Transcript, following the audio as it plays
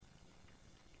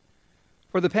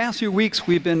For the past few weeks,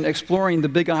 we've been exploring the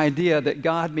big idea that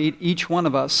God made each one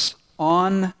of us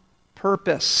on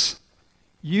purpose.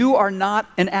 You are not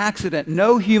an accident.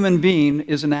 No human being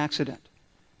is an accident.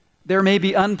 There may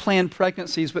be unplanned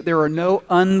pregnancies, but there are no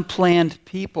unplanned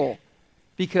people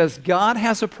because God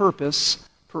has a purpose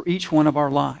for each one of our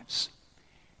lives.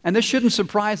 And this shouldn't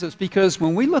surprise us because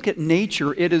when we look at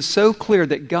nature, it is so clear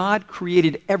that God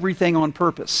created everything on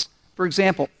purpose. For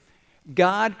example,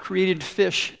 God created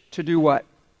fish to do what?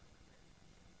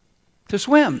 To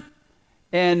swim.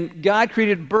 And God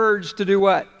created birds to do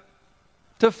what?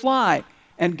 To fly.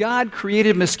 And God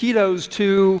created mosquitoes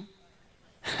to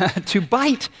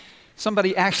bite.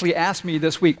 Somebody actually asked me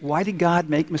this week, why did God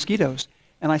make mosquitoes?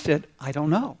 And I said, I don't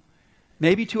know.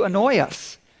 Maybe to annoy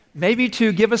us. Maybe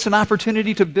to give us an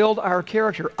opportunity to build our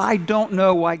character. I don't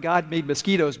know why God made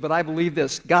mosquitoes, but I believe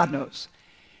this. God knows.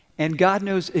 And God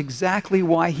knows exactly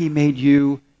why He made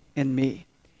you and me.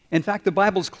 In fact, the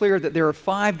Bible's clear that there are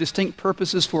 5 distinct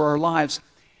purposes for our lives.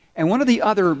 And one of the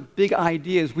other big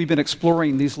ideas we've been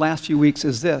exploring these last few weeks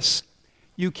is this.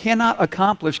 You cannot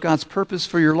accomplish God's purpose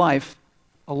for your life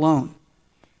alone.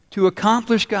 To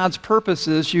accomplish God's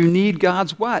purposes, you need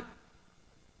God's what?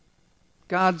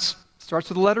 God's, starts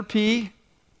with the letter P,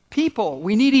 people.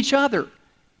 We need each other.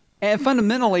 And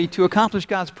fundamentally, to accomplish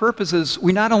God's purposes,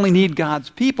 we not only need God's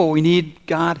people, we need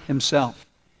God Himself.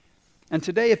 And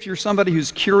today, if you're somebody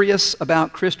who's curious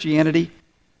about Christianity,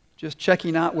 just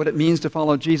checking out what it means to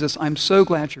follow Jesus, I'm so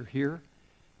glad you're here.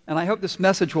 And I hope this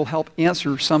message will help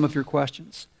answer some of your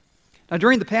questions. Now,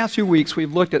 during the past few weeks,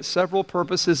 we've looked at several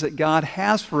purposes that God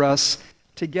has for us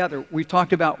together. We've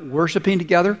talked about worshiping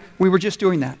together. We were just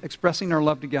doing that, expressing our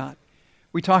love to God.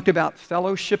 We talked about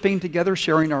fellowshipping together,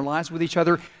 sharing our lives with each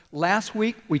other. Last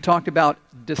week, we talked about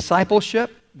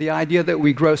discipleship, the idea that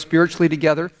we grow spiritually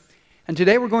together. And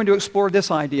today we're going to explore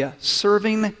this idea,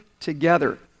 serving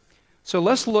together. So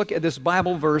let's look at this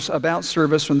Bible verse about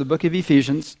service from the book of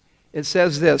Ephesians. It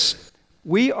says this,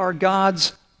 we are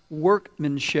God's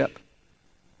workmanship.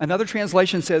 Another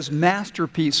translation says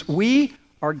masterpiece. We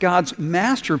are God's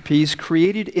masterpiece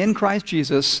created in Christ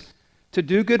Jesus to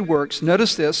do good works.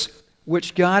 Notice this,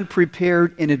 which God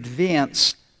prepared in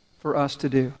advance for us to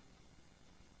do.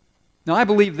 Now I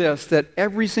believe this, that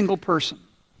every single person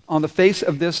on the face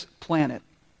of this planet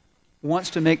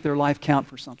wants to make their life count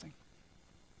for something.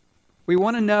 We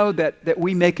want to know that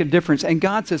we make a difference. And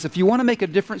God says, if you want to make a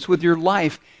difference with your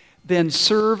life, then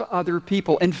serve other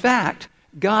people. In fact,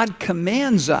 God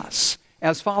commands us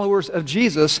as followers of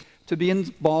Jesus to be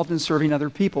involved in serving other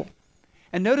people.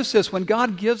 And notice this, when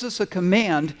God gives us a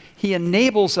command, He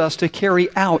enables us to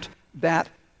carry out that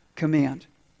command.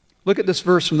 Look at this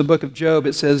verse from the book of Job.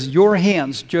 It says, your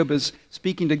hands, Job is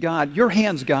speaking to God, your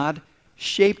hands, God,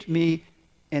 shaped me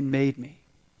and made me.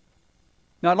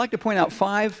 Now, I'd like to point out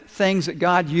 5 things that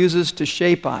God uses to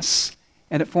shape us,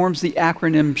 and it forms the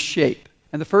acronym SHAPE.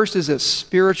 And the first is this,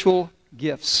 spiritual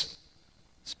gifts.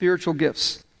 Spiritual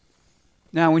gifts.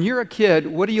 Now, when you're a kid,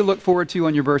 what do you look forward to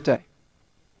on your birthday?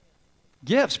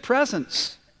 Gifts,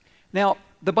 presents. Now,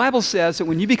 the Bible says that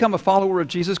when you become a follower of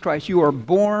Jesus Christ, you are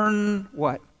born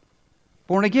what?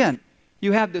 Born again.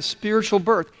 You have this spiritual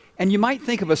birth. And you might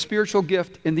think of a spiritual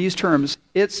gift in these terms.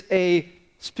 It's a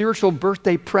spiritual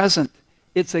birthday present.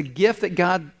 It's a gift that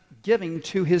God's giving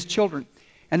to His children.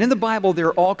 And in the Bible, there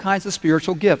are all kinds of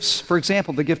spiritual gifts. For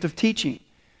example, the gift of teaching,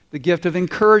 the gift of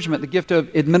encouragement, the gift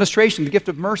of administration, the gift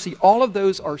of mercy. All of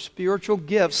those are spiritual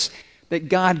gifts that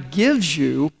God gives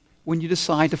you when you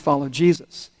decide to follow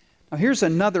Jesus. Now here's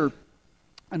another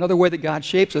way that God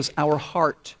shapes us, our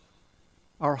heart.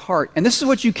 Our heart. And this is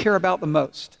what you care about the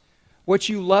most, what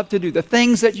you love to do, the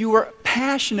things that you are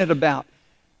passionate about.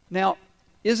 Now,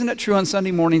 isn't it true on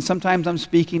Sunday morning, sometimes I'm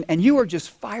speaking and you are just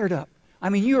fired up. I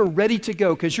mean, you are ready to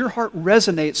go because your heart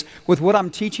resonates with what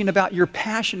I'm teaching about. You're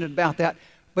passionate about that.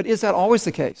 But is that always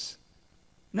the case?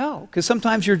 No, because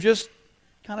sometimes you're just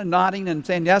kind of nodding and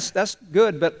saying, yes, that's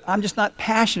good, but I'm just not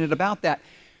passionate about that.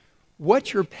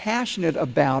 What you're passionate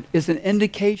about is an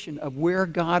indication of where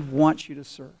God wants you to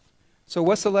serve. So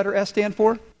what's the letter S stand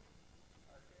for?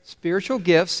 Spiritual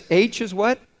gifts. H is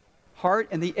what? Heart.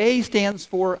 And the A stands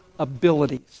for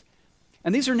abilities.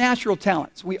 And these are natural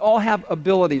talents. We all have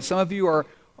abilities. Some of you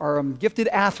are gifted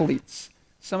athletes.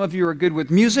 Some of you are good with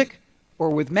music or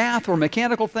with math or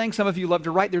mechanical things. Some of you love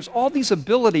to write. There's all these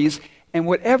abilities. And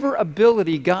whatever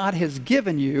ability God has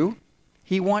given you,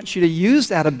 He wants you to use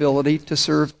that ability to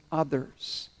serve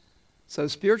others. So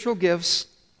spiritual gifts,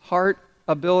 heart,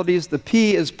 abilities. The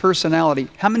P is personality.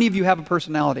 How many of you have a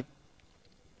personality?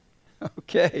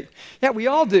 Okay. Yeah, we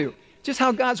all do. Just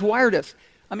how God's wired us.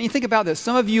 I mean, think about this.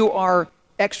 Some of you are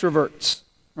extroverts,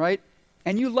 right?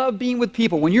 And you love being with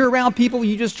people. When you're around people,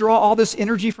 you just draw all this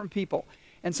energy from people.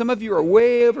 And some of you are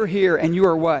way over here, and you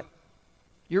are what?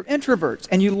 You're introverts,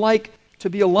 and you like to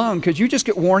be alone because you just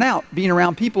get worn out being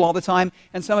around people all the time,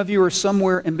 and some of you are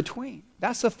somewhere in between.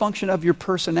 That's a function of your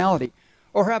personality.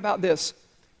 Or how about this?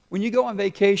 When you go on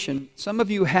vacation, some of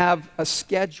you have a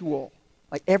schedule.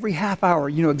 Like every half hour,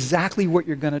 you know exactly what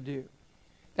you're going to do.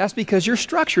 That's because you're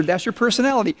structured. That's your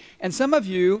personality. And some of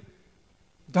you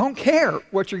don't care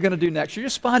what you're going to do next. You're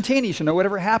just spontaneous. You know,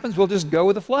 whatever happens, we'll just go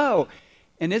with the flow.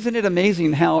 And isn't it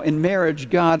amazing how in marriage,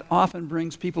 God often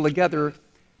brings people together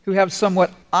who have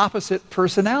somewhat opposite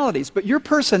personalities. But your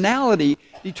personality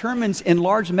determines in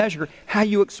large measure how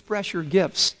you express your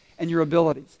gifts and your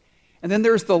abilities. And then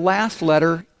there's the last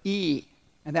letter, E,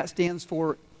 and that stands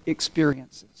for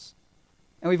experiences.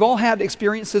 And we've all had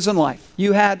experiences in life.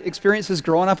 You had experiences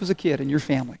growing up as a kid in your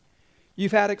family.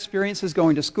 You've had experiences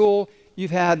going to school.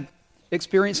 You've had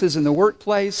experiences in the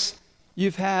workplace.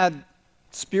 You've had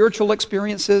spiritual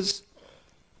experiences.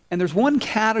 And there's one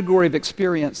category of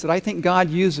experience that I think God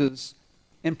uses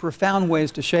in profound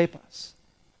ways to shape us,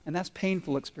 and that's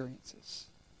painful experiences.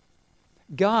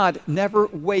 God never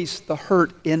wastes the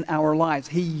hurt in our lives.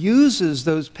 He uses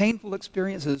those painful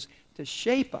experiences to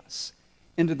shape us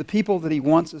into the people that He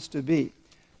wants us to be.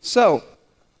 So,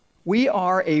 we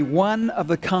are a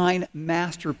one-of-a-kind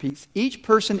masterpiece. Each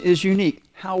person is unique.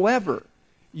 However,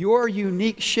 your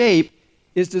unique shape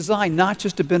is designed not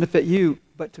just to benefit you,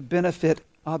 but to benefit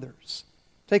others.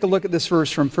 Take a look at this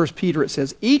verse from 1 Peter. It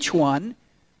says, each one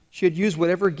should use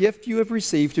whatever gift you have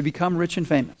received to become rich and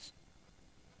famous.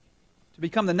 To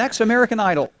become the next American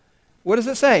Idol. What does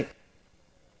it say?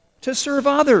 To serve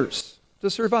others. To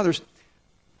serve others.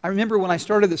 I remember when I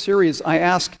started the series, I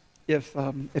asked if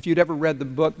you'd ever read the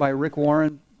book by Rick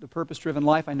Warren, The Purpose-Driven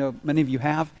Life. I know many of you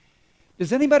have.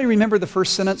 Does anybody remember the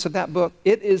first sentence of that book?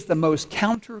 It is the most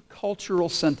countercultural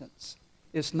sentence.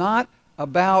 It's not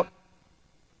about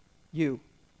you.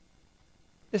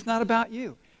 It's not about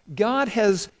you. God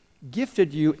has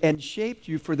gifted you and shaped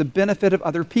you for the benefit of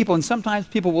other people. And sometimes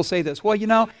people will say this, well, you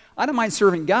know, I don't mind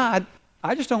serving God.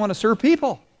 I just don't want to serve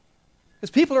people. Because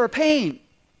people are a pain.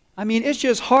 I mean, it's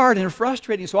just hard and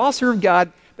frustrating, so I'll serve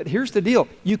God. But here's the deal.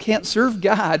 You can't serve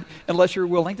God unless you're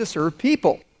willing to serve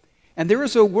people. And there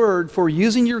is a word for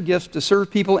using your gifts to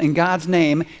serve people in God's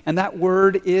name, and that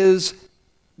word is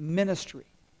ministry.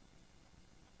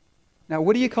 Now,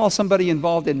 what do you call somebody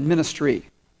involved in ministry?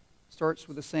 Starts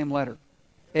with the same letter.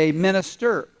 A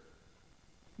minister.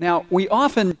 Now, we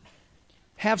often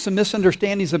have some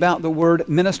misunderstandings about the word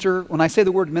minister. When I say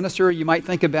the word minister, you might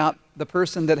think about the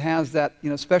person that has that,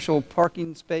 special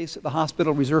parking space at the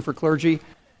hospital reserved for clergy.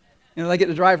 They get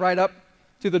to drive right up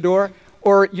to the door.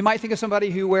 Or you might think of somebody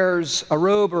who wears a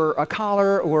robe or a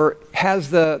collar or has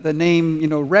the name,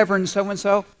 Reverend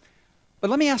so-and-so. But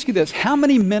let me ask you this. How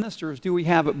many ministers do we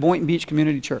have at Boynton Beach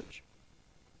Community Church?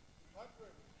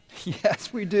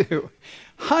 Yes, we do.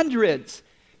 Hundreds.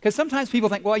 Because sometimes people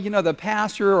think, well, the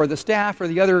pastor or the staff or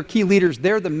the other key leaders,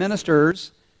 they're the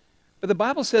ministers. But the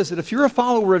Bible says that if you're a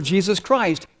follower of Jesus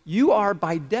Christ, you are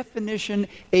by definition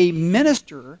a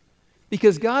minister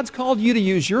because God's called you to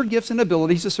use your gifts and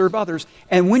abilities to serve others.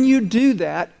 And when you do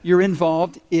that, you're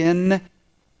involved in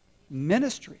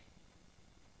ministry.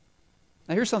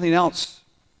 Now here's something else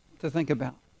to think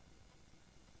about.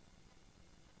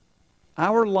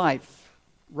 Our life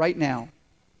right now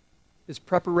is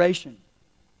preparation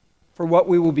for what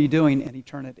we will be doing in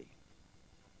eternity.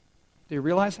 Do you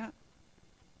realize that?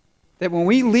 That when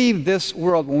we leave this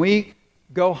world, when we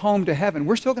go home to heaven,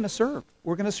 we're still going to serve.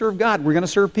 We're going to serve God. We're going to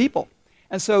serve people.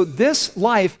 And so this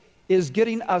life is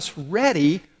getting us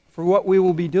ready for what we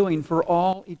will be doing for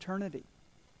all eternity.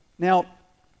 Now,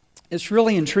 it's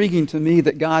really intriguing to me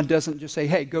that God doesn't just say,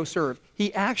 hey, go serve.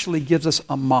 He actually gives us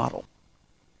a model.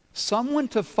 Someone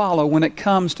to follow when it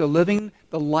comes to living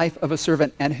the life of a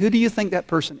servant. And who do you think that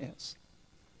person is?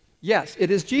 Yes,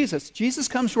 it is Jesus. Jesus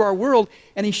comes to our world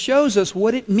and He shows us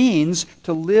what it means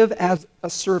to live as a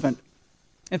servant.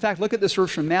 In fact, look at this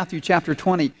verse from Matthew chapter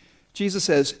 20. Jesus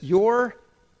says, your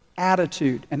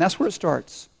attitude, and that's where it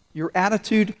starts, your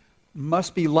attitude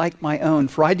must be like my own,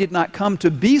 for I did not come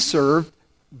to be served,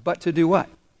 but to do what?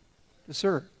 To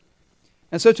serve.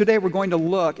 And so today we're going to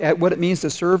look at what it means to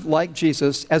serve like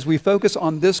Jesus as we focus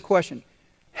on this question.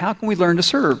 How can we learn to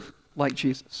serve like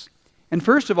Jesus? And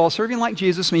first of all, serving like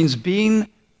Jesus means being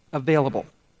available.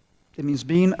 It means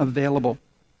being available.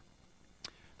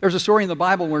 There's a story in the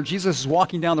Bible where Jesus is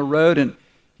walking down the road and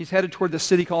He's headed toward the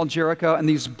city called Jericho, and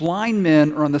these blind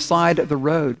men are on the side of the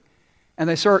road. And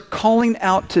they start calling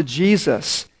out to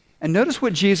Jesus. And notice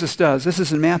what Jesus does. This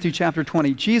is in Matthew chapter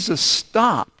 20. Jesus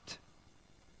stopped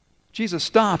Jesus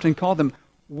stopped and called them,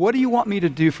 "What do you want me to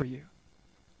do for you?"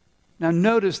 Now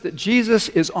notice that Jesus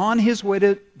is on his way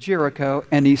to Jericho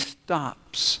and he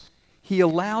stops. He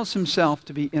allows himself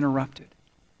to be interrupted.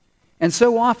 And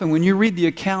so often when you read the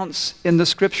accounts in the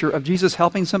scripture of Jesus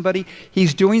helping somebody,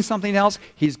 he's doing something else,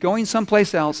 he's going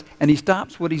someplace else, and he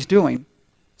stops what he's doing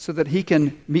so that he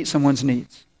can meet someone's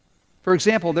needs. For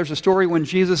example, there's a story when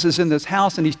Jesus is in this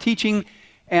house and he's teaching,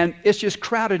 and it's just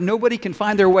crowded. Nobody can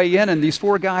find their way in, and these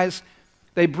four guys,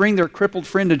 they bring their crippled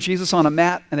friend to Jesus on a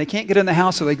mat, and they can't get in the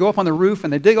house, so they go up on the roof,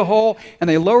 and they dig a hole, and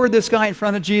they lower this guy in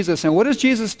front of Jesus. And what does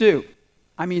Jesus do?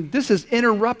 I mean, this is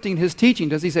interrupting his teaching.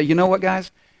 Does he say, "You know what,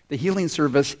 guys? The healing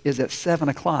service is at 7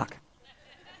 o'clock.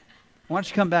 Why don't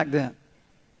you come back then?"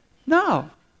 No.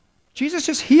 Jesus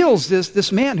just heals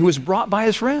this man who was brought by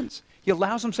his friends. He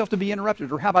allows himself to be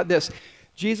interrupted. Or how about this?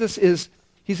 He's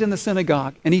in the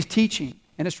synagogue, and he's teaching,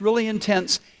 and it's really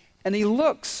intense. And he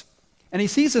looks, and he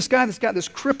sees this guy that's got this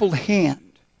crippled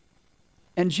hand.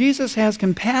 And Jesus has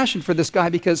compassion for this guy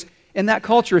because in that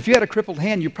culture, if you had a crippled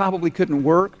hand, you probably couldn't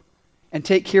work and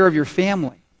take care of your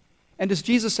family. And does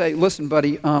Jesus say, "Listen,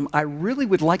 buddy, I really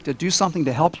would like to do something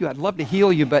to help you. I'd love to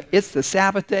heal you, but it's the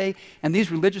Sabbath day, and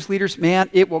these religious leaders, man,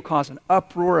 it will cause an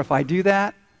uproar if I do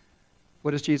that."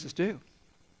 What does Jesus do?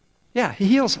 Yeah, he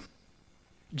heals him.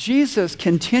 Jesus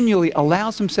continually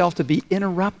allows himself to be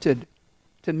interrupted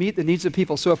to meet the needs of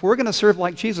people. So if we're going to serve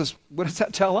like Jesus, what does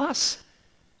that tell us?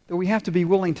 That we have to be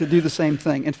willing to do the same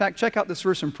thing. In fact, check out this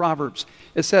verse in Proverbs.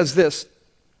 It says this,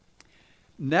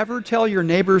 "Never tell your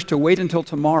neighbors to wait until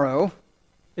tomorrow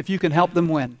if you can help them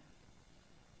when?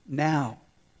 Now."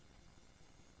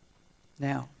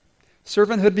 Now.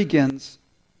 Servanthood begins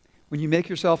when you make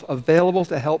yourself available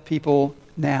to help people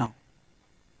now.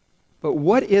 But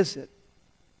what is it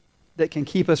that can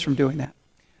keep us from doing that?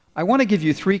 I want to give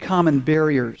you 3 common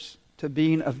barriers to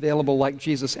being available like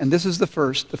Jesus. And this is the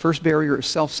first. The first barrier is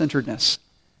self-centeredness.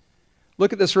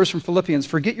 Look at this verse from Philippians.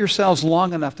 "Forget yourselves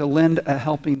long enough to lend a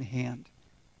helping hand."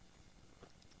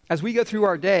 As we go through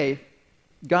our day,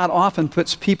 God often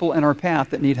puts people in our path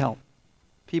that need help,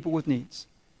 people with needs.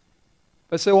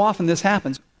 But so often this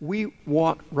happens. We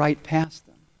walk right past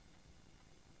them.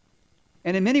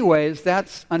 And in many ways,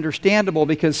 that's understandable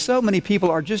because so many people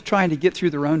are just trying to get through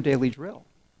their own daily drill.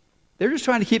 They're just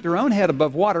trying to keep their own head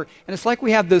above water. And it's like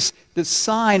we have this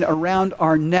sign around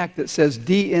our neck that says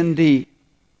DND,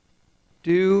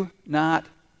 do not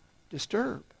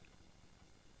disturb.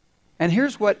 And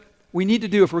here's what we need to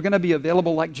do if we're going to be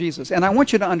available like Jesus. And I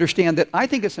want you to understand that I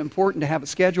think it's important to have a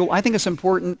schedule. I think it's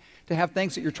important to have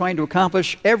things that you're trying to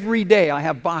accomplish. Every day I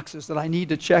have boxes that I need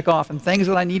to check off and things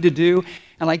that I need to do.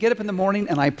 And I get up in the morning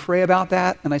and I pray about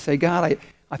that. And I say, "God,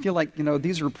 I feel like,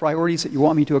 these are priorities that you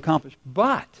want me to accomplish.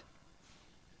 But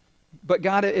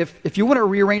God, if you want to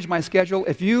rearrange my schedule,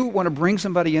 if you want to bring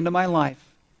somebody into my life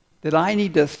that I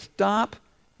need to stop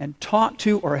and talk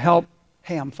to or help,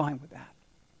 hey, I'm fine with that."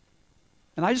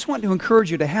 And I just want to encourage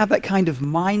you to have that kind of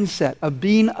mindset of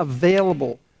being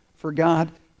available for God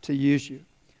to use you.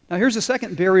 Now here's the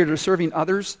second barrier to serving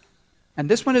others, and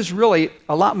this one is really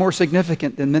a lot more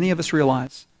significant than many of us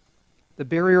realize. The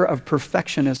barrier of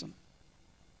perfectionism.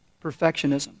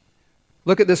 Perfectionism.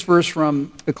 Look at this verse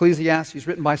from Ecclesiastes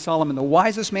written by Solomon, "The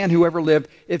wisest man who ever lived,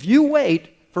 if you wait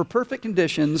for perfect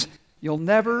conditions, you'll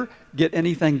never get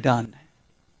anything done."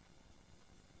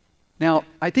 Now,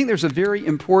 I think there's a very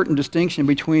important distinction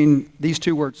between these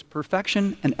two words,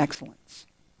 perfection and excellence.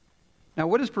 Now,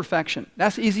 what is perfection?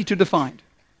 That's easy to define,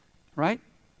 right?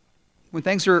 When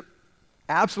things are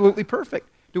absolutely perfect.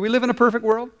 Do we live in a perfect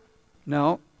world?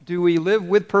 No. Do we live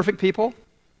with perfect people?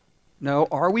 No.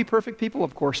 Are we perfect people?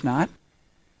 Of course not.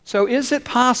 So is it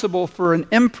possible for an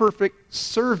imperfect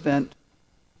servant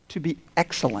to be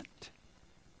excellent?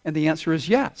 And the answer is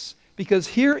yes. Because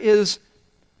here is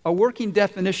a working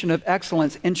definition of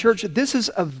excellence. In church, this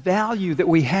is a value that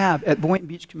we have at Boynton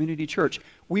Beach Community Church.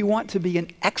 We want to be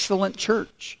an excellent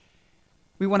church.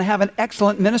 We want to have an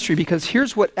excellent ministry because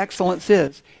here's what excellence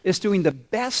is. It's doing the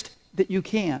best that you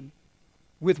can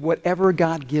with whatever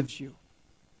God gives you.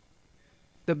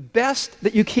 The best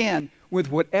that you can with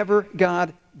whatever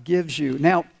God gives you.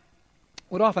 Now,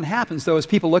 what often happens, though, is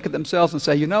people look at themselves and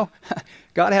say,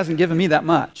 God hasn't given me that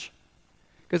much.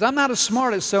 Because I'm not as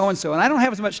smart as so-and-so, and I don't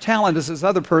have as much talent as this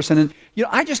other person, and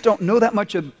I just don't know that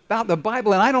much about the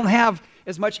Bible, and I don't have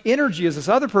as much energy as this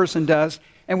other person does.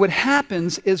 And what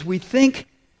happens is we think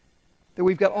that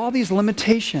we've got all these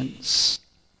limitations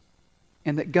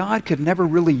and that God could never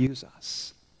really use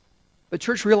us. But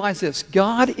church, realize this,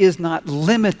 God is not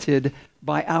limited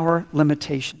by our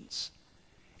limitations.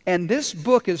 And this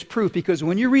book is proof, because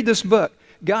when you read this book,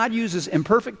 God uses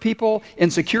imperfect people,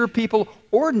 insecure people,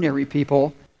 ordinary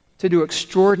people to do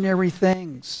extraordinary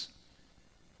things.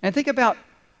 And think about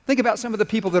some of the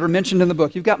people that are mentioned in the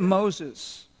book. You've got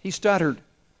Moses. He stuttered.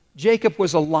 Jacob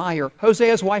was a liar.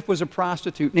 Hosea's wife was a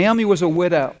prostitute. Naomi was a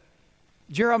widow.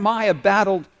 Jeremiah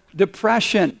battled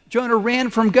depression. Jonah ran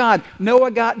from God.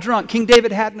 Noah got drunk. King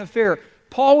David had an affair.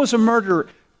 Paul was a murderer.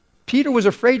 Peter was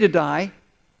afraid to die.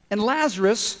 And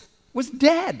Lazarus was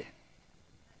dead.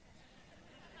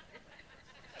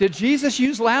 Did Jesus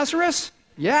use Lazarus?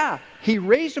 Yeah. He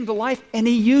raised him to life and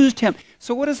he used him.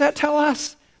 So what does that tell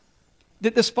us?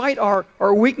 That despite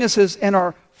our weaknesses and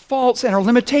our faults and our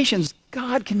limitations,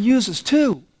 God can use us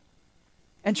too.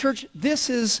 And church, this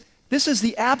is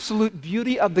the absolute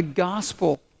beauty of the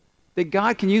gospel, that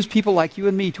God can use people like you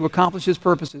and me to accomplish his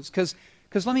purposes. Because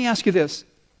let me ask you this.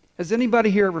 Has anybody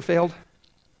here ever failed?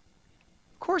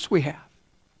 Of course we have.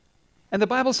 And the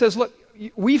Bible says, look,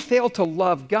 we fail to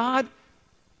love God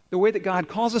the way that God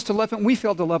calls us to love him. We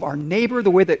fail to love our neighbor the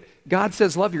way that God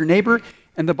says love your neighbor.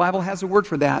 And the Bible has a word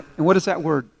for that. And what is that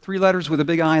word? 3 letters with a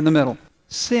big I in the middle.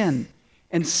 Sin.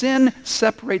 And sin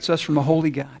separates us from a holy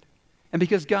God. And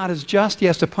because God is just, he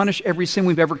has to punish every sin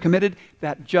we've ever committed.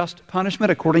 That just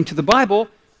punishment, according to the Bible,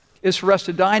 is for us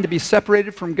to die and to be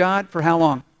separated from God for how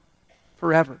long?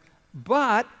 Forever.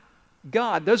 But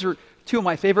God, those are 2 of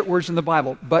my favorite words in the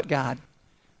Bible, but God.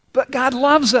 But God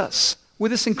loves us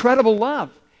with this incredible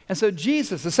love. And so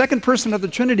Jesus, the second person of the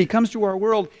Trinity, comes to our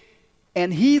world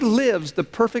and he lives the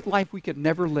perfect life we could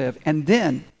never live. And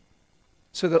then,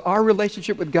 so that our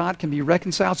relationship with God can be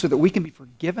reconciled, so that we can be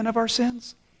forgiven of our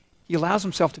sins, he allows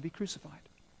himself to be crucified.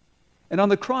 And on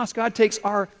the cross, God takes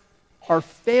our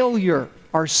failure,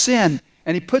 our sin,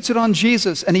 and he puts it on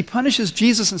Jesus, and he punishes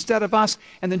Jesus instead of us.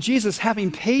 And then Jesus,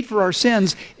 having paid for our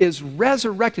sins, is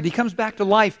resurrected. He comes back to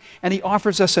life, and he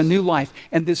offers us a new life.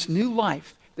 And this new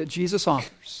life that Jesus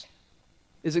offers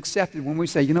is accepted when we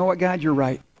say, you know what, God, you're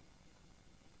right.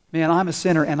 Man, I'm a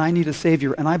sinner, and I need a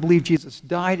Savior, and I believe Jesus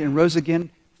died and rose again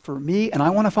for me, and I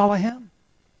want to follow him.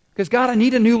 Because, God, I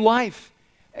need a new life.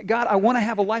 God, I want to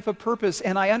have a life of purpose,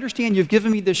 and I understand you've given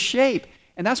me this shape.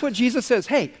 And that's what Jesus says.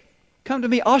 Hey, come to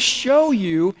me. I'll show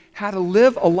you how to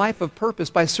live a life of purpose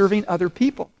by serving other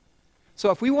people. So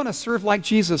if we want to serve like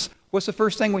Jesus, what's the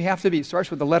first thing we have to be? It starts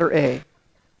with the letter A.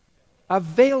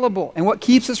 Available. And what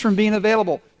keeps us from being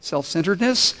available?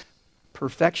 Self-centeredness,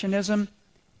 perfectionism,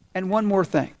 and one more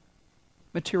thing.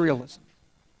 Materialism.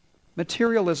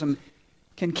 Materialism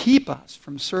can keep us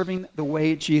from serving the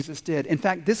way Jesus did. In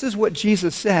fact, this is what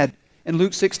Jesus said in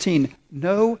Luke 16.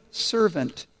 No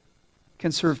servant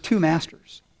can serve 2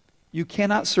 masters. You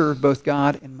cannot serve both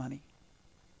God and money.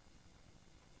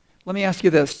 Let me ask you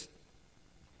this.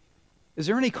 Is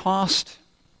there any cost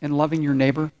in loving your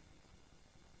neighbor?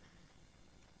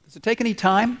 Does it take any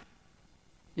time?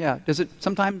 Yeah. Does it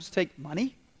sometimes take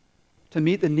money to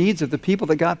meet the needs of the people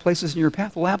that God places in your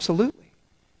path? Well, absolutely.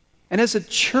 And as a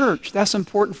church, that's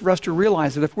important for us to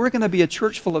realize that if we're going to be a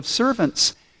church full of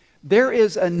servants, there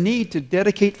is a need to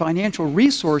dedicate financial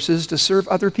resources to serve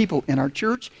other people in our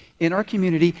church, in our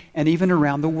community, and even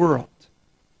around the world.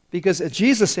 Because as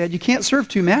Jesus said, you can't serve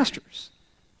 2 masters.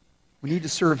 We need to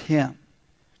serve him.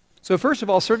 So first of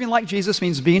all, serving like Jesus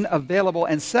means being available.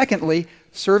 And secondly,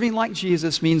 serving like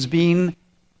Jesus means being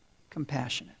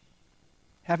compassionate.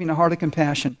 Having a heart of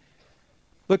compassion.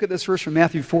 Look at this verse from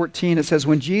Matthew 14. It says,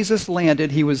 when Jesus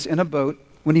landed, he was in a boat.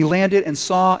 When he landed and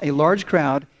saw a large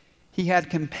crowd, he had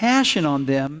compassion on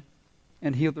them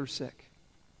and healed their sick.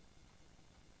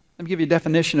 Let me give you a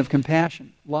definition of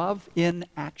compassion. Love in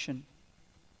action.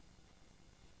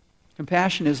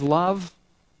 Compassion is love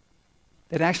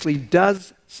that actually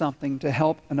does something to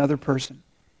help another person.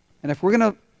 And if we're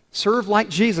going to serve like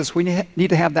Jesus, we need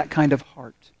to have that kind of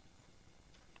heart.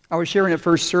 I was sharing at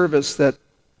first service that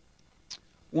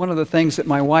one of the things that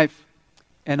my wife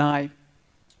and I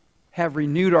have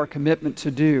renewed our commitment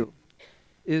to do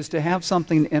is to have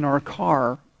something in our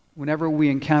car whenever we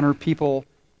encounter people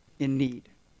in need.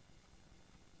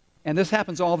 And this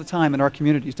happens all the time in our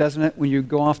communities, doesn't it? When you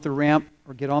go off the ramp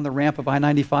or get on the ramp of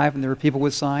I-95 and there are people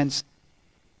with signs.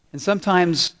 And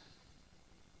sometimes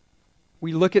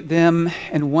we look at them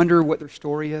and wonder what their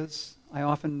story is. I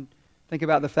often think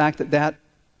about the fact that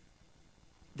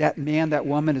man, that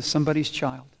woman is somebody's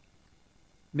child,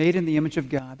 made in the image of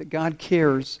God, that God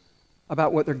cares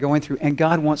about what they're going through, and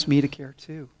God wants me to care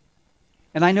too.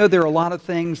 And I know there are a lot of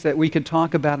things that we could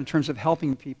talk about in terms of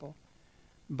helping people,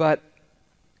 but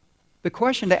the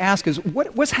question to ask is,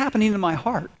 what's happening in my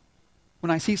heart when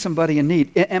I see somebody in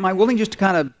need? Am I willing just to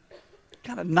kind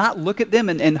of not look at them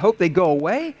and hope they go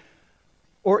away?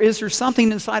 Or is there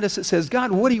something inside us that says,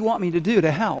 God, what do you want me to do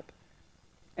to help?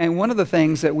 And one of the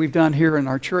things that we've done here in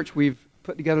our church, we've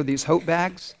put together these hope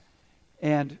bags.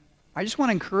 And I just want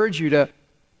to encourage you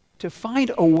to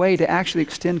find a way to actually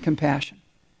extend compassion.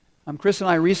 Chris and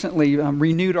I recently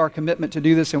renewed our commitment to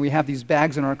do this, and we have these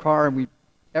bags in our car, and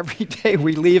every day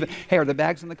we leave. Hey, are the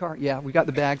bags in the car? Yeah, we got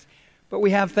the bags. But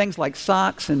we have things like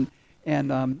socks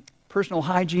and personal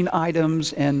hygiene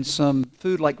items and some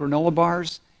food like granola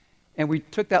bars. And we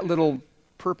took that little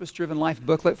Purpose-Driven Life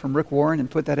booklet from Rick Warren and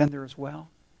put that in there as well.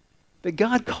 But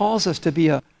God calls us to be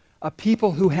a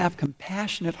people who have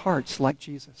compassionate hearts like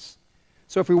Jesus.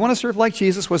 So if we want to serve like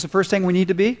Jesus, what's the first thing we need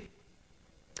to be?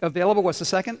 Available. What's the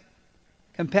second?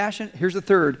 Compassion. Here's the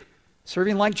third.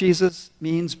 Serving like Jesus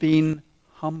means being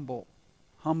humble.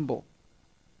 Humble.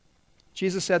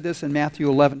 Jesus said this in Matthew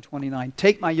 11:29.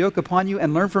 Take my yoke upon you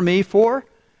and learn from me, for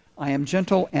I am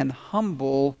gentle and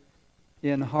humble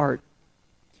in heart.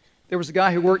 There was a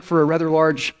guy who worked for a rather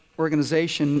large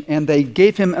organization, and they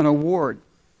gave him an award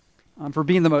for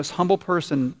being the most humble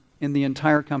person in the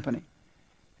entire company.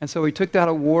 And so he took that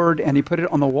award and he put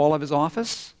it on the wall of his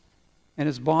office, and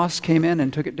his boss came in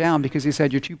and took it down because he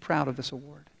said, "You're too proud of this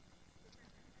award."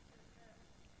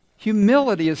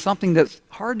 Humility is something that's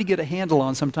hard to get a handle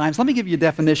on sometimes. Let me give you a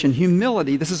definition.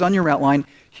 Humility, this is on your outline.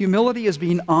 Humility is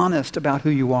being honest about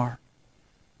who you are.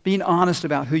 Being honest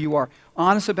about who you are.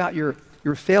 Honest about your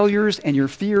failures and your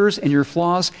fears and your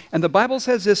flaws. And the Bible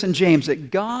says this in James,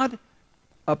 that God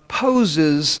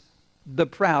opposes the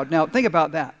proud. Now, think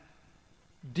about that.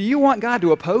 Do you want God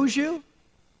to oppose you?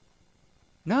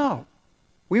 No.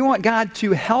 We want God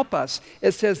to help us.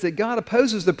 It says that God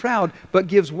opposes the proud, but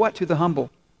gives what to the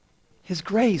humble? His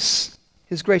grace.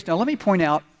 His grace. Now, let me point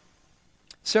out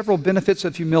several benefits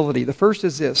of humility. The first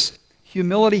is this.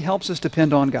 Humility helps us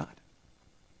depend on God.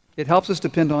 It helps us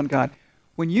depend on God.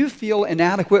 When you feel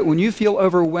inadequate, when you feel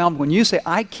overwhelmed, when you say,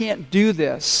 I can't do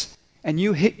this, and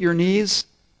you hit your knees,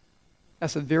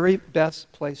 that's the very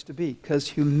best place to be, because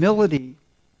humility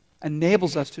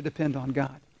enables us to depend on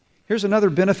God. Here's another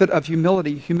benefit of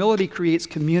humility. Humility creates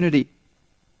community.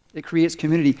 It creates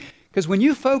community. Because when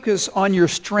you focus on your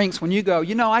strengths, when you go,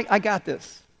 I got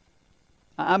this.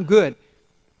 I'm good.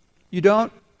 You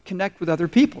don't connect with other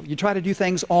people. You try to do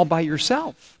things all by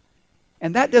yourself.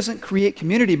 And that doesn't create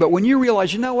community. But when you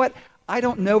realize, I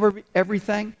don't know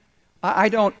everything. I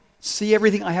don't see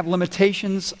everything. I have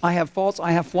limitations. I have faults.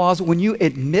 I have flaws. When you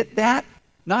admit that,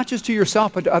 not just to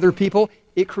yourself, but to other people,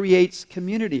 it creates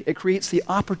community. It creates the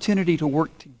opportunity to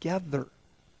work together.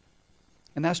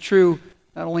 And that's true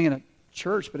not only in a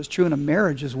church, but it's true in a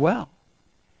marriage as well.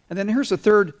 And then here's the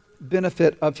third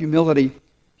benefit of humility.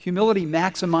 Humility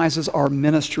maximizes our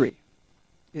ministry.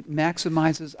 It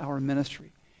maximizes our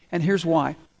ministry. And here's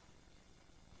why.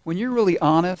 When you're really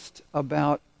honest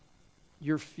about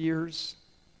your fears,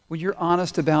 when you're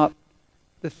honest about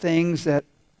the things that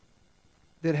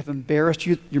have embarrassed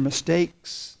you, your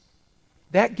mistakes,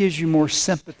 that gives you more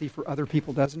sympathy for other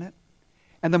people, doesn't it?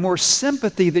 And the more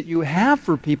sympathy that you have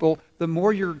for people, the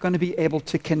more you're going to be able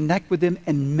to connect with them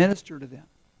and minister to them.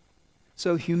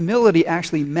 So humility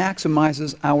actually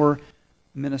maximizes our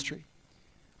ministry.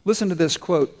 Listen to this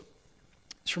quote.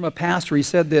 It's from a pastor. He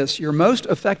said this, your most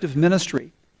effective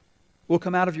ministry will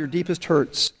come out of your deepest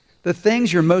hurts. The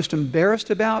things you're most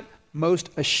embarrassed about, most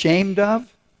ashamed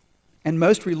of, and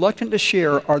most reluctant to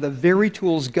share are the very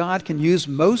tools God can use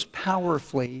most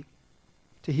powerfully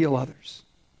to heal others.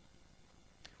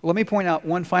 Well, let me point out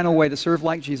one final way to serve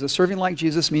like Jesus. Serving like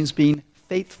Jesus means being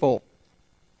faithful.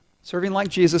 Serving like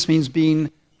Jesus means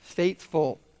being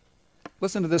faithful.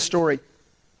 Listen to this story.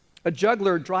 A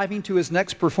juggler driving to his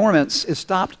next performance is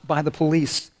stopped by the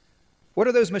police. What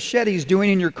are those machetes doing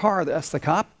in your car? Asks the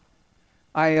cop.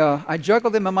 I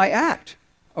juggle them in my act.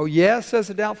 Oh, yeah, says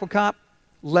the doubtful cop.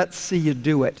 Let's see you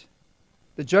do it.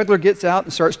 The juggler gets out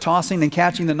and starts tossing and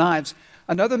catching the knives.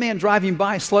 Another man driving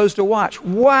by slows to watch.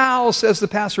 Wow, says the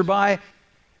passerby.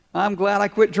 I'm glad I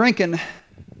quit drinking.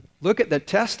 Look at the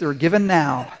test they're giving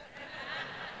now.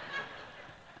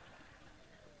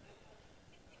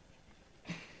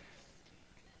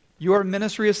 Your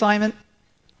ministry assignment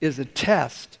is a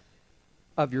test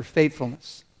of your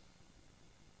faithfulness.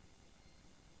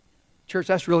 Church,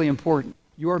 that's really important.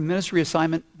 Your ministry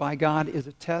assignment by God is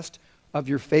a test of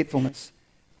your faithfulness.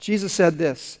 Jesus said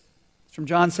this. It's from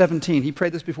John 17. He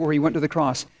prayed this before he went to the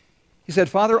cross. He said,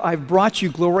 Father, I've brought you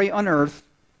glory on earth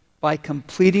by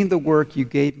completing the work you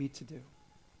gave me to do.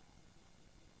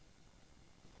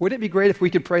 Wouldn't it be great if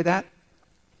we could pray that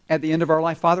at the end of our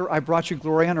life? Father, I brought you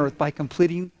glory on earth by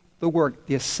completing the work,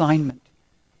 the assignment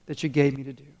that you gave me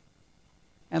to do.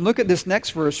 And look at this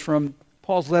next verse from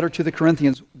Paul's letter to the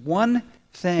Corinthians, one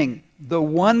thing, the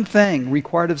one thing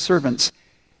required of servants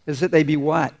is that they be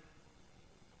what?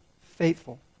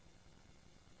 Faithful.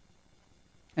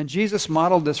 And Jesus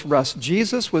modeled this for us.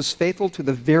 Jesus was faithful to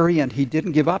the very end. He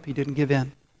didn't give up. He didn't give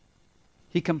in.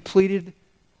 He completed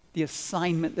the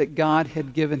assignment that God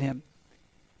had given him.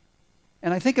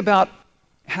 And I think about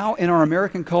how in our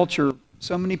American culture,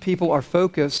 so many people are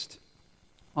focused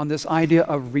on this idea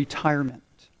of retirement.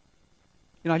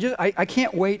 You know, I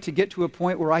can't wait to get to a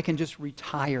point where I can just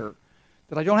retire,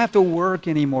 that I don't have to work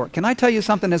anymore. Can I tell you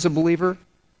something as a believer?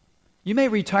 You may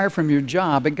retire from your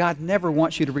job, but God never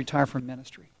wants you to retire from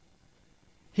ministry.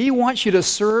 He wants you to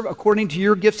serve according to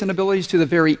your gifts and abilities to the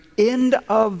very end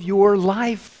of your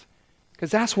life,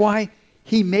 because that's why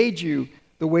He made you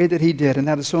the way that He did, and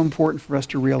that is so important for us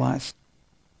to realize.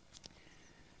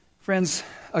 Friends,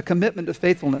 a commitment to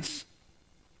faithfulness,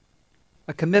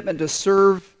 a commitment to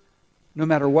serve no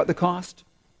matter what the cost,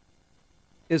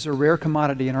 is a rare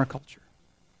commodity in our culture.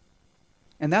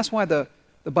 And that's why the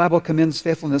Bible commends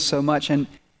faithfulness so much. And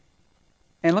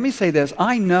let me say this,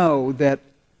 I know that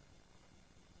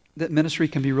ministry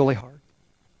can be really hard.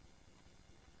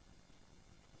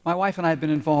 My wife and I have been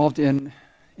involved in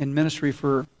ministry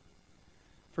for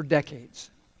decades.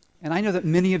 And I know that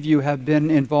many of you have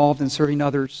been involved in serving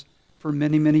others for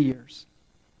many, many years.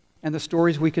 And the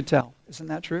stories we could tell. Isn't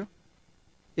that true?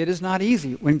 It is not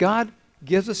easy. When God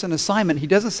gives us an assignment, He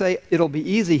doesn't say it'll be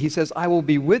easy. He says, I will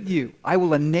be with you. I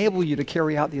will enable you to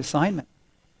carry out the assignment.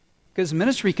 Because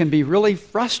ministry can be really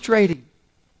frustrating.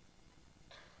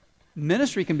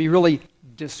 Ministry can be really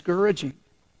discouraging.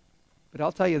 But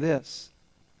I'll tell you this,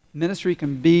 ministry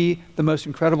can be the most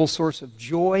incredible source of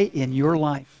joy in your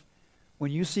life when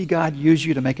you see God use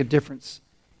you to make a difference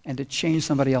and to change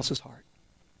somebody else's heart.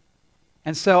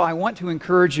 And so I want to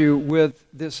encourage you with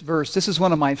this verse. This is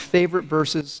one of my favorite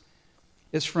verses.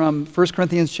 It's from 1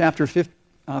 Corinthians chapter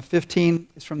 15.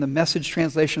 It's from the Message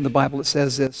translation of the Bible. It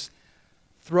says this,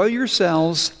 throw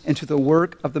yourselves into the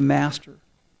work of the Master,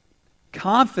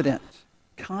 confident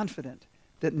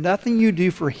that nothing you do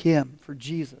for Him, for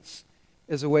Jesus,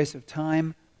 is a waste of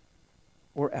time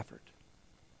or effort.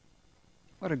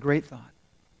 What a great thought.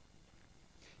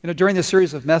 You know, during this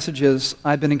series of messages,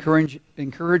 I've been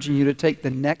encouraging you to take the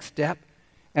next step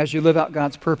as you live out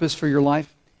God's purpose for your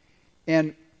life.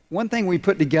 And one thing we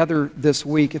put together this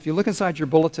week, if you look inside your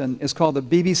bulletin, is called the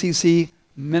BBCC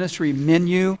Ministry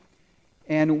Menu.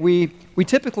 And we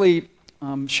typically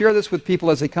share this with people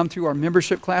as they come through our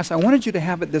membership class. I wanted you to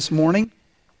have it this morning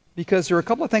because there are a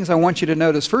couple of things I want you to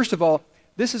notice. First of all,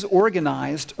 this is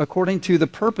organized according to the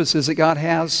purposes that God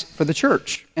has for the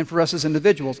church and for us as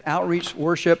individuals: outreach,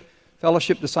 worship,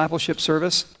 fellowship, discipleship,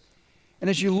 service. And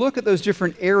as you look at those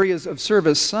different areas of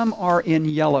service, some are in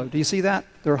yellow. Do you see that?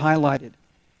 They're highlighted.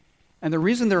 And the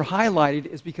reason they're highlighted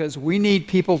is because we need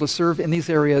people to serve in these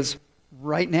areas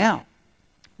right now.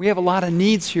 We have a lot of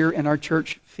needs here in our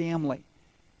church family.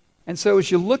 And so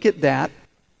as you look at that,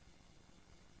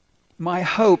 my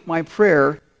hope, my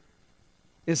prayer,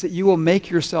 is that you will make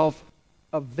yourself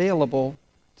available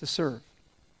to serve,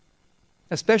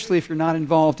 especially if you're not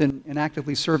involved in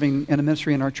actively serving in a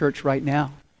ministry in our church right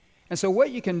now. And so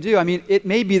what you can do, I mean, it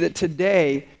may be that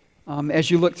today, as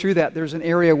you look through that, there's an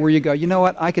area where you go, you know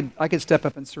what, I could step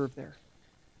up and serve there.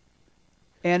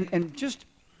 And just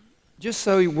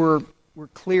so we're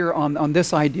clear on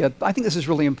this idea, I think this is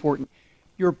really important.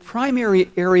 Your primary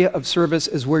area of service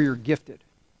is where you're gifted.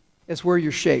 It's where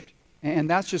you're shaped. And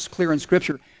that's just clear in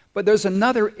Scripture. But there's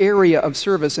another area of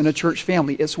service in a church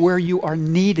family. It's where you are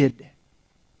needed.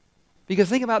 Because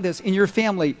think about this. In your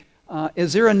family,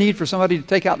 is there a need for somebody to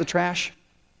take out the trash?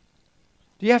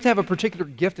 Do you have to have a particular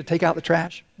gift to take out the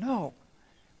trash? No.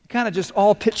 You kind of just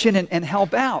all pitch in and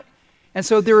help out. And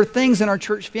so there are things in our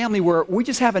church family where we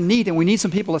just have a need and we need some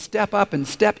people to step up and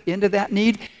step into that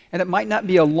need. And it might not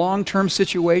be a long-term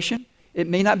situation. It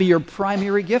may not be your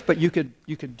primary gift, but you could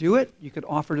do it. You could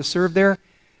offer to serve there.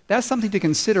 That's something to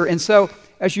consider. And so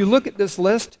as you look at this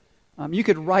list, you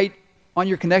could write on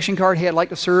your connection card, hey, I'd like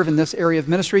to serve in this area of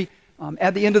ministry.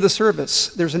 At the end of the service,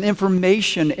 there's an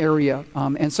information area,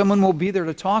 and someone will be there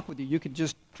to talk with you. You could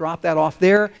just drop that off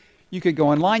there. You could go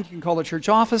online. You can call the church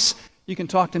office. You can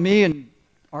talk to me and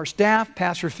our staff,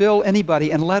 Pastor Phil,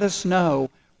 anybody, and let us know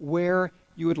where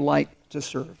you would like to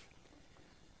serve.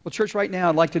 Well, church, right now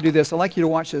I'd like to do this. I'd like you to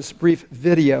watch this brief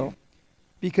video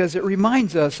because it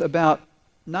reminds us about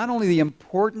not only the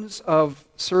importance of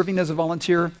serving as a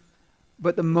volunteer,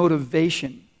 but the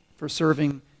motivation for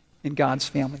serving in God's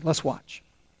family. Let's watch.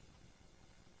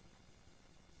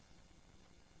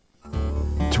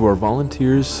 To our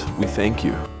volunteers, we thank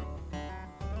you.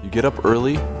 You get up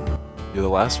early, You're the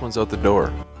last ones out the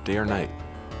door, day or night.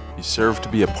 You serve to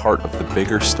be a part of the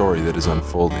bigger story that is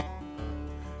unfolding.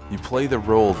 You play the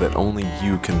role that only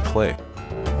you can play.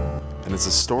 And it's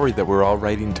a story that we're all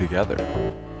writing together.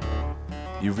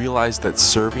 You realize that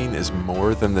serving is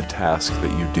more than the task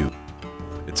that you do.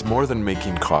 It's more than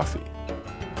making coffee.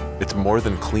 It's more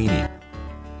than cleaning,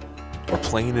 or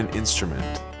playing an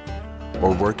instrument,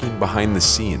 or working behind the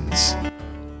scenes,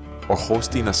 or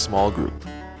hosting a small group.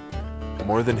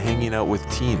 More than hanging out with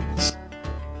teens,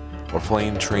 or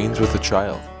playing trains with a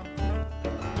child.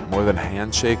 More than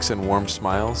handshakes and warm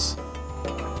smiles.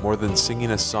 More than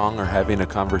singing a song or having a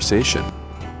conversation.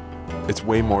 It's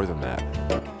way more than that.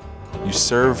 You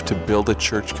serve to build a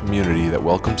church community that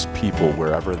welcomes people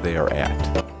wherever they are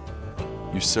at.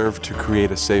 You serve to create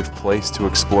a safe place to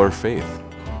explore faith.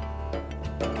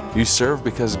 You serve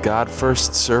because God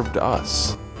first served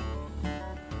us.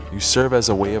 You serve as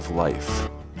a way of life.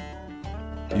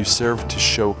 You serve to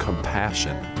show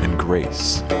compassion and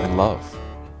grace and love.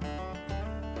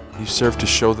 You serve to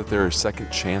show that there are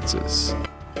second chances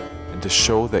and to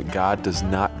show that God does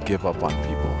not give up on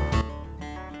people.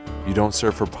 You don't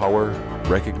serve for power,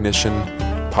 recognition,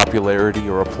 popularity,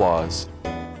 or applause.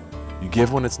 You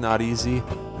give when it's not easy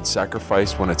and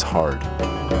sacrifice when it's hard.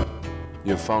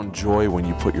 You have found joy when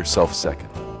you put yourself second.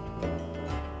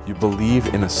 You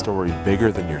believe in a story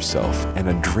bigger than yourself and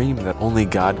a dream that only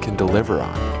God can deliver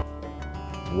on.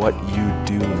 What you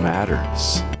do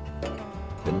matters.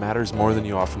 It matters more than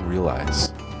you often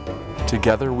realize.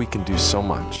 Together we can do so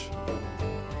much.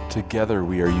 Together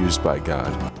we are used by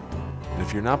God. And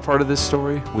if you're not part of this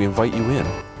story, we invite you in.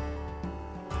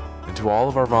 And to all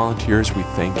of our volunteers, we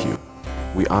thank you.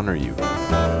 We honor you.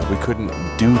 We couldn't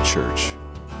do church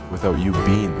without you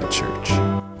being the church.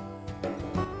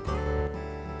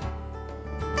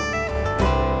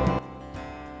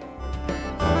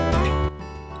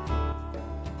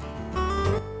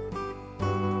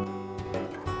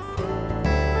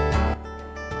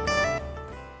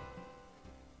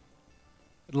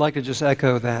 I'd like to just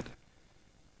echo that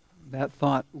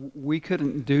thought. We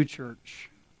couldn't do church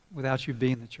without you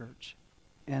being the church.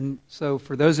 And so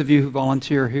for those of you who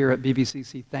volunteer here at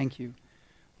BBCC, thank you.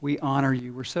 We honor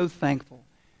you. We're so thankful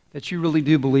that you really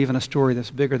do believe in a story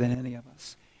that's bigger than any of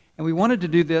us. And we wanted to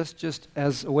do this just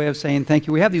as a way of saying thank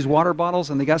you. We have these water bottles,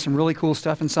 and they got some really cool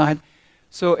stuff inside.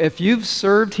 So if you've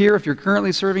served here, if you're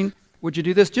currently serving, would you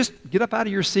do this? Just get up out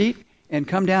of your seat and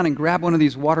come down and grab one of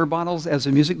these water bottles as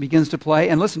the music begins to play.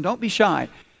 And listen, don't be shy.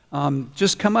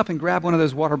 Just come up and grab one of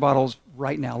those water bottles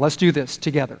right now. Let's do this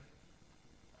together.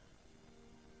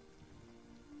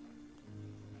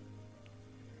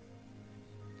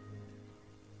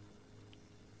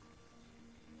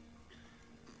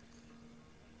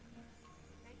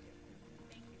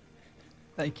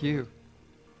 Thank you.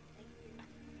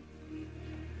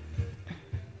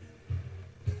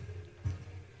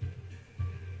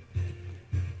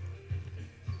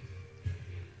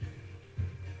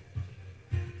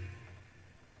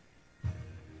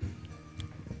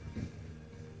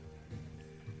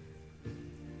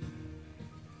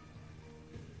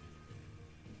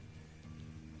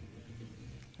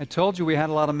 I told you we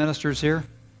had a lot of ministers here.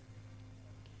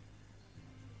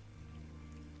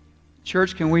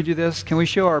 Church, can we do this? Can we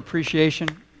show our appreciation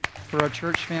for our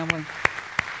church family?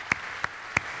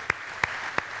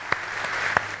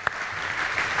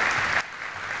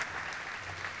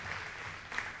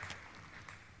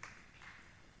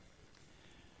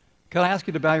 Can I ask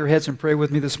you to bow your heads and pray with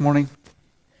me this morning?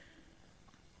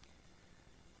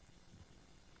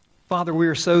 Father, we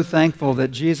are so thankful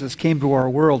that Jesus came to our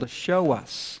world to show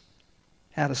us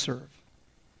how to serve.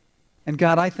 And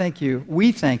God, I thank you,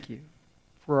 we thank you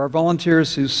for our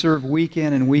volunteers who serve week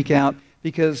in and week out,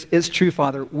 because it's true,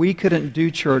 Father, we couldn't do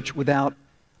church without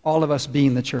all of us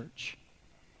being the church.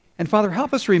 And Father,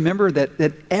 help us remember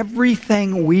that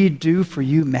everything we do for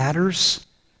you matters.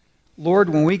 Lord,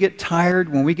 when we get tired,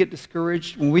 when we get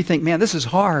discouraged, when we think, man, this is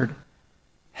hard,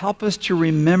 help us to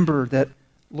remember that,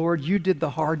 Lord, you did the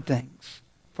hard things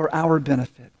for our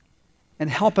benefit. And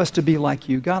help us to be like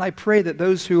you. God, I pray that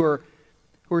those who are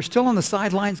still on the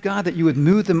sidelines, God, that you would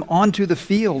move them onto the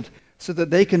field so that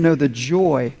they can know the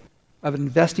joy of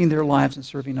investing their lives in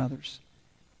serving others.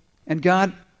 And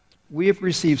God, we have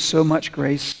received so much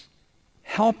grace.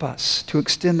 Help us to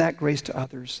extend that grace to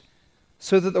others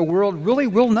so that the world really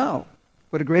will know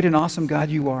what a great and awesome God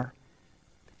you are.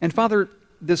 And Father,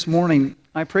 this morning,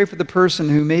 I pray for the person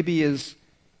who maybe is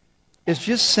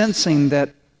just sensing that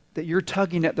you're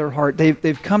tugging at their heart.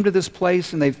 They've come to this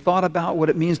place and they've thought about what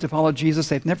it means to follow Jesus.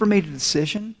 They've never made a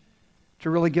decision to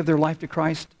really give their life to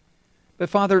Christ. But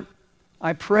Father,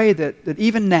 I pray that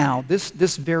even now,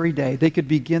 this very day, they could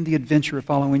begin the adventure of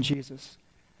following Jesus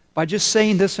by just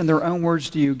saying this in their own words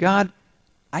to you. God,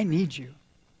 I need you.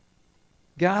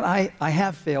 God, I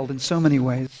have failed in so many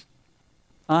ways.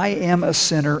 I am a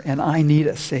sinner and I need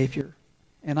a Savior.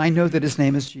 And I know that his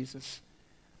name is Jesus.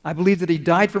 I believe that he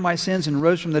died for my sins and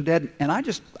rose from the dead. And I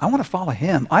want to follow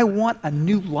him. I want a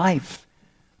new life,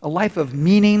 a life of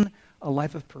meaning, a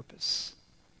life of purpose.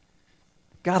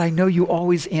 God, I know you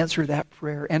always answer that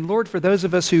prayer. And Lord, for those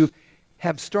of us who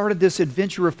have started this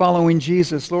adventure of following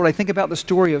Jesus, Lord, I think about the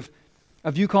story of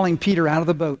you calling Peter out of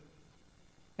the boat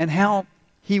and how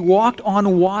he walked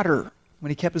on water when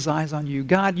he kept his eyes on you.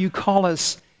 God, you call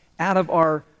us out of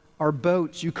our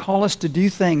boats. You call us to do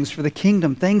things for the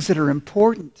kingdom, things that are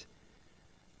important.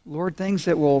 Lord, things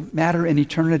that will matter in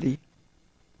eternity.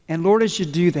 And Lord, as you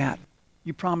do that,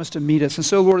 you promise to meet us. And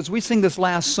so, Lord, as we sing this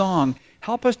last song,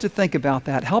 help us to think about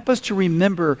that. Help us to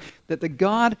remember that the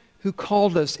God who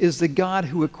called us is the God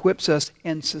who equips us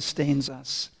and sustains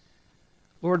us.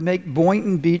 Lord, make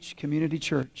Boynton Beach Community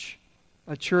Church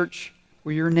a church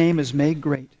where your name is made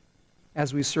great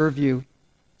as we serve you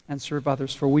and serve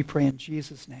others. For we pray in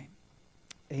Jesus' name.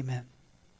 Amen.